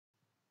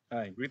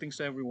Hi, greetings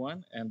to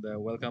everyone and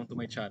welcome to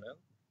my channel.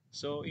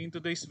 So in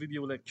today's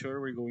video lecture,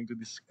 we're going to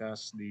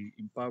discuss the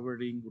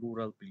empowering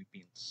rural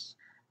Philippines,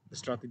 the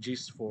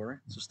strategies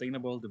for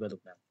sustainable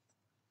development.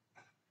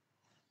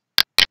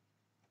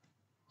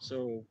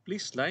 So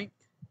please like,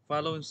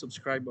 follow and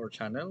subscribe our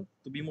channel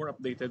to be more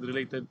updated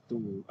related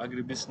to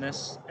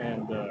agribusiness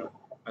and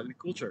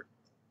agriculture.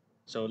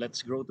 So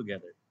let's grow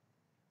together.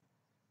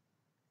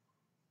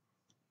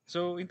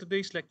 So in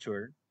today's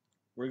lecture,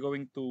 we're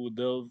going to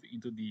delve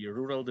into the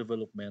rural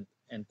development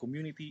and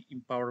community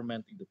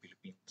empowerment in the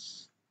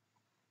Philippines.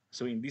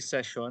 So in this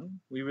session,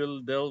 we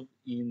will delve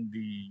in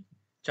the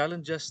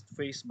challenges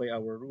faced by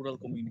our rural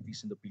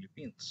communities in the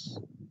Philippines,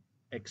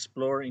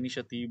 explore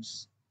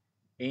initiatives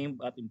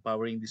aimed at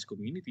empowering these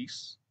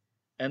communities,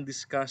 and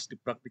discuss the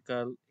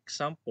practical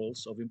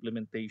examples of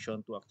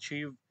implementation to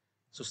achieve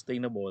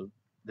sustainable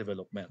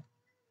development.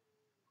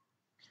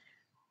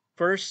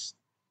 First,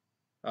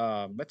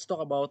 let's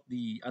talk about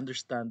the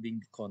understanding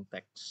the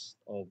context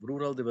of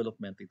rural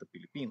development in the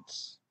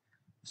Philippines.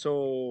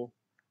 So,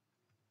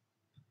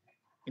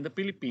 in the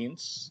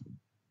Philippines,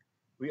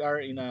 we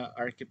are in an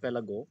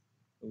archipelago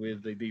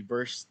with the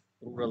diverse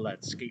rural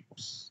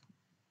landscapes,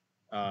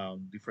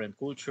 different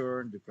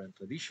culture, different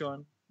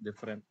tradition,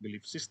 different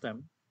belief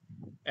system,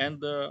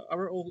 and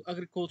our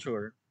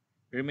agriculture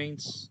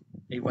remains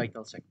a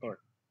vital sector.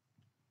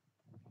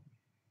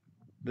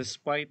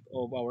 Despite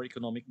of our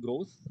economic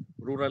growth,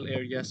 rural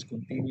areas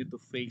continue to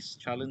face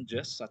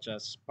challenges such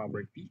as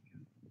poverty,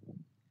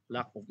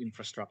 lack of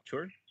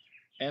infrastructure,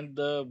 and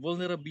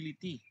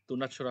vulnerability to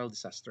natural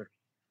disaster.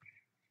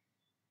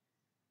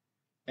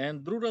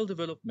 And rural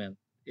development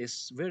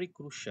is very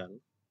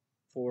crucial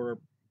for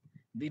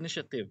the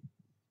initiative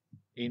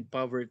in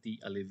poverty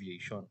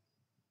alleviation,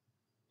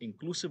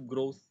 inclusive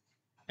growth,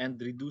 and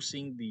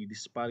reducing the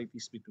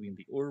disparities between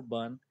the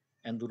urban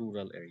and the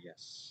rural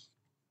areas.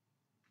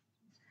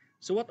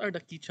 So, what are the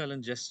key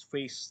challenges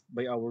faced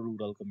by our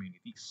rural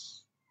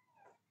communities?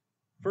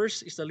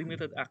 First is the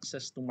limited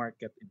access to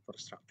market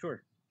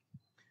infrastructure.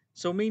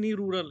 So, many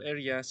rural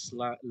areas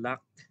lack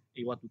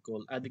a what we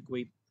call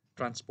adequate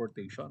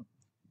transportation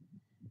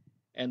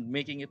and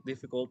making it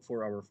difficult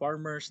for our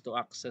farmers to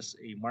access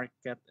a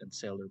market and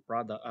sell their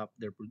product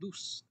their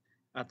produce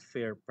at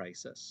fair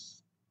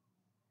prices.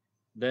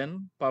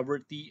 Then,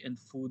 poverty and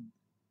food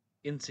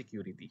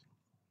insecurity.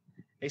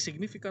 A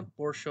significant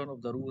portion of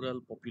the rural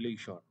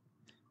population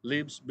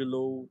lives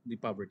below the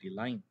poverty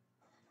line,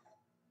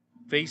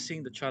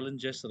 facing the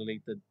challenges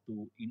related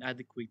to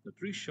inadequate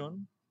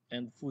nutrition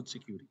and food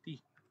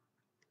security.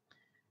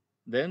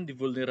 Then, the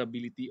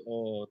vulnerability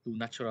to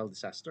natural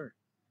disaster.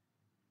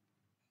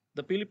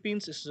 The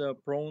Philippines is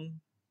prone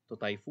to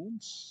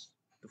typhoons,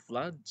 to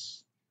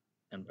floods,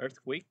 and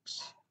earthquakes,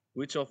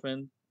 which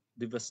often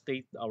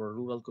devastate our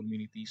rural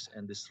communities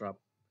and disrupt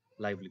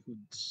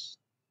livelihoods.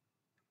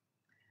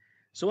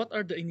 So, what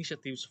are the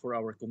initiatives for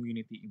our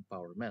community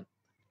empowerment?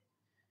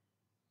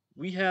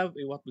 We have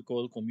a what we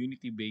call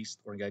community-based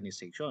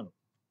organization.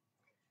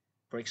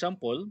 For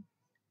example,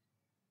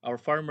 our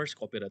farmers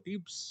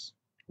cooperatives,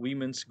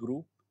 women's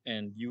group,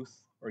 and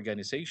youth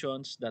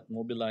organizations that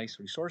mobilize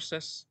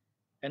resources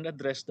and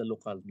address the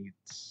local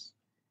needs.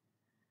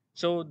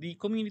 So the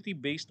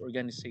community-based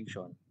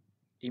organization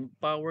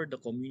empower the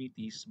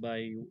communities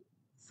by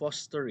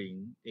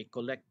fostering a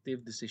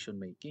collective decision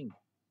making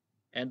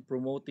and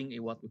promoting a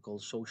what we call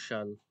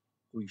social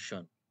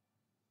cohesion.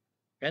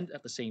 And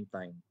at the same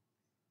time,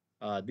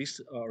 this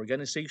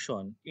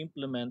organization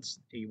implements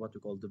a what we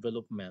call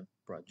development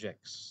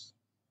projects.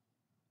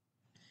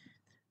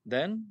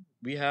 Then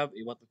we have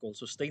a what we call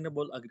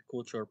sustainable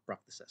agriculture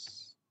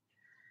practices,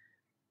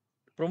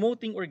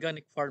 promoting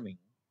organic farming,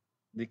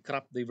 the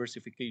crop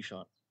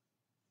diversification,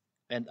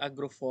 and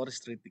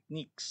agroforestry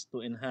techniques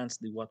to enhance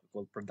the what we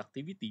call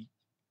productivity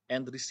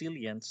and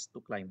resilience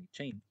to climate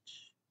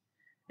change.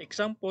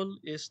 Example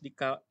is the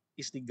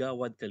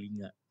Gawad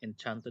Kalinga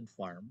Enchanted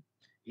Farm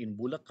in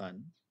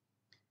Bulacan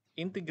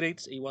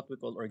integrates a what we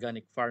call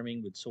organic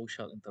farming with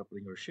social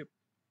entrepreneurship,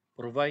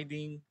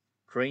 providing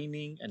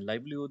training and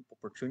livelihood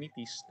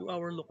opportunities to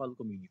our local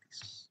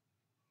communities.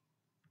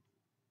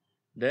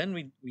 Then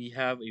we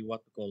have a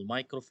what we call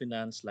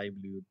microfinance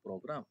livelihood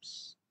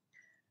programs,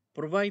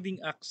 providing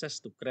access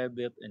to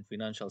credit and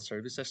financial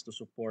services to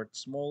support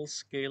small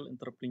scale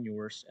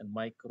entrepreneurs and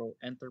micro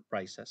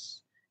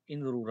enterprises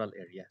in rural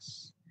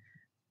areas.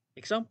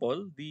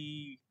 Example,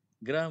 the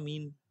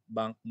Grameen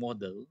Bank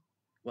model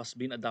was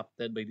being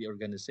adopted by the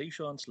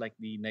organizations like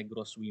the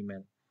Negros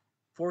Women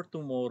for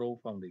Tomorrow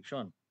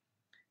Foundation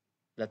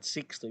that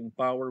seeks to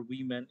empower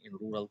women in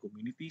rural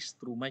communities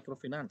through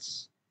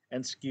microfinance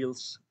and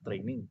skills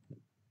training.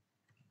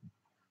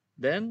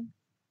 Then,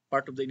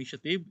 part of the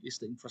initiative is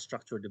the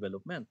infrastructure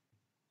development.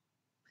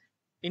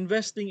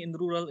 Investing in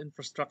rural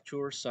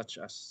infrastructure such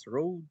as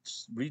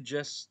roads,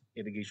 bridges,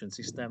 irrigation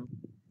system,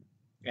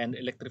 and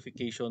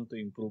electrification to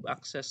improve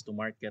access to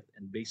market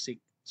and basic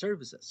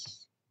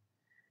services.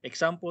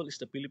 Example is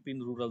the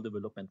Philippine Rural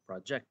Development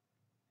Project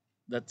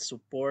that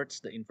supports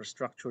the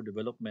infrastructure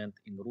development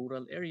in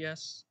rural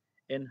areas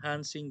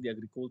enhancing the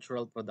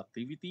agricultural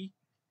productivity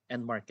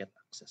and market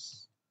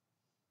access.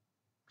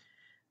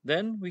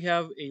 Then we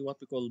have a what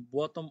we call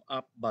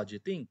bottom-up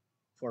budgeting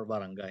for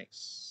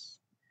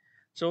barangays.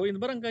 So in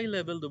barangay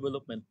level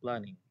development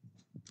planning,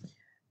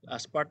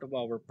 as part of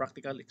our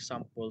practical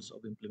examples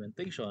of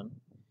implementation,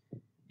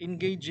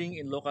 engaging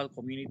in local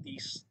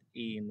communities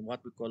in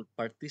what we call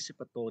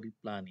participatory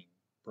planning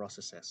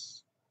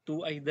processes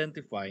to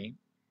identify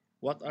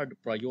what are the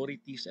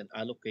priorities and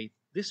allocate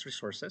these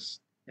resources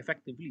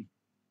effectively.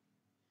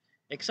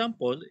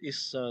 Example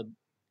is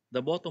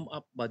the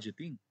bottom-up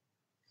budgeting.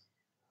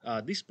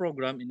 This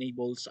program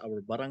enables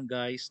our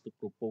barangays to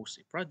propose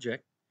a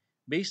project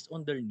based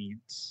on their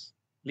needs,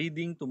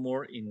 leading to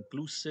more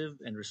inclusive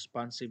and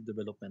responsive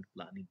development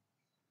planning.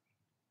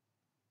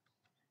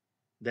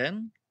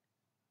 Then,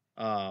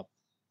 uh,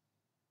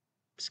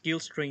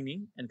 skills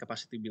training and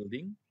capacity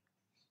building,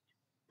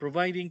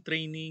 providing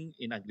training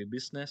in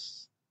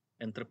agribusiness,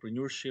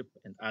 entrepreneurship,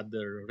 and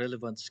other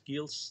relevant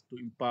skills to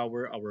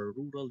empower our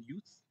rural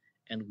youth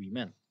and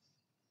women.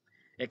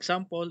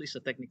 Example is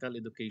the Technical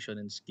Education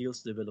and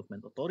Skills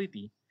Development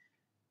Authority,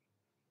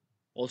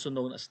 also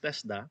known as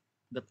TESDA,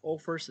 that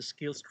offers a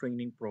skills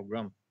training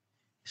program,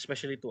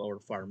 especially to our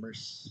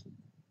farmers.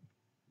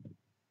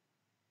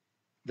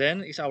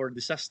 Then is our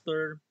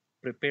disaster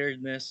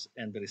preparedness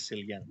and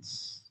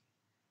resilience.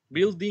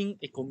 Building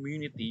a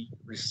community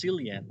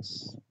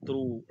resilience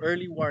through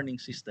early warning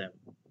system,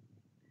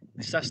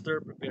 disaster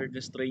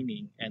preparedness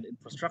training, and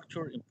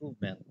infrastructure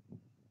improvement.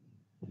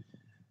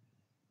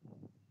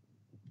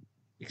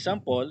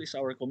 Example is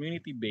our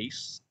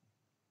community-based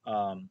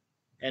um,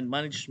 and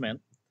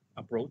management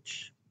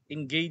approach.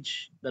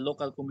 Engage the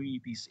local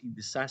communities in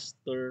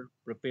disaster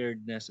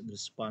preparedness and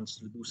response,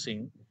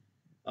 reducing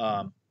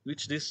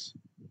which this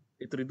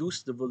it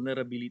reduces the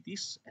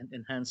vulnerabilities and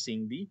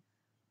enhancing the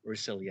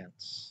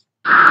resilience.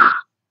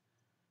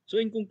 So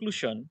in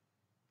conclusion,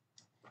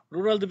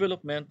 rural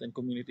development and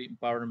community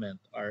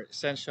empowerment are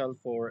essential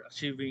for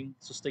achieving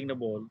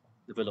sustainable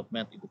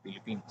development in the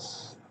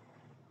Philippines.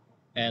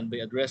 And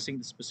by addressing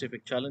the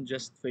specific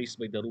challenges faced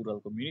by the rural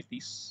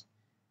communities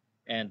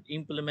and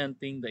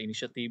implementing the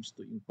initiatives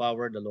to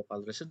empower the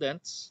local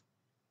residents,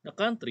 the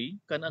country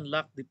can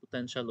unlock the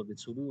potential of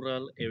its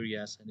rural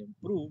areas and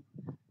improve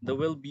the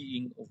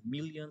well-being of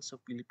millions of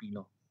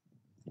Filipinos.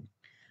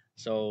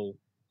 So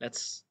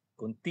let's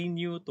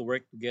continue to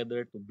work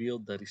together to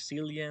build the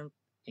resilient,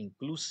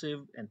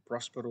 inclusive, and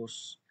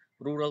prosperous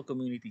rural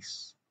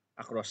communities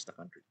across the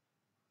country.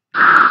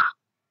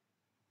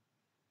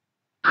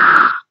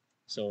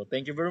 So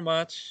thank you very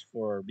much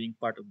for being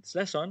part of this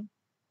lesson.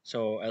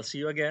 So I'll see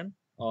you again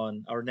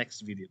on our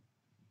next video.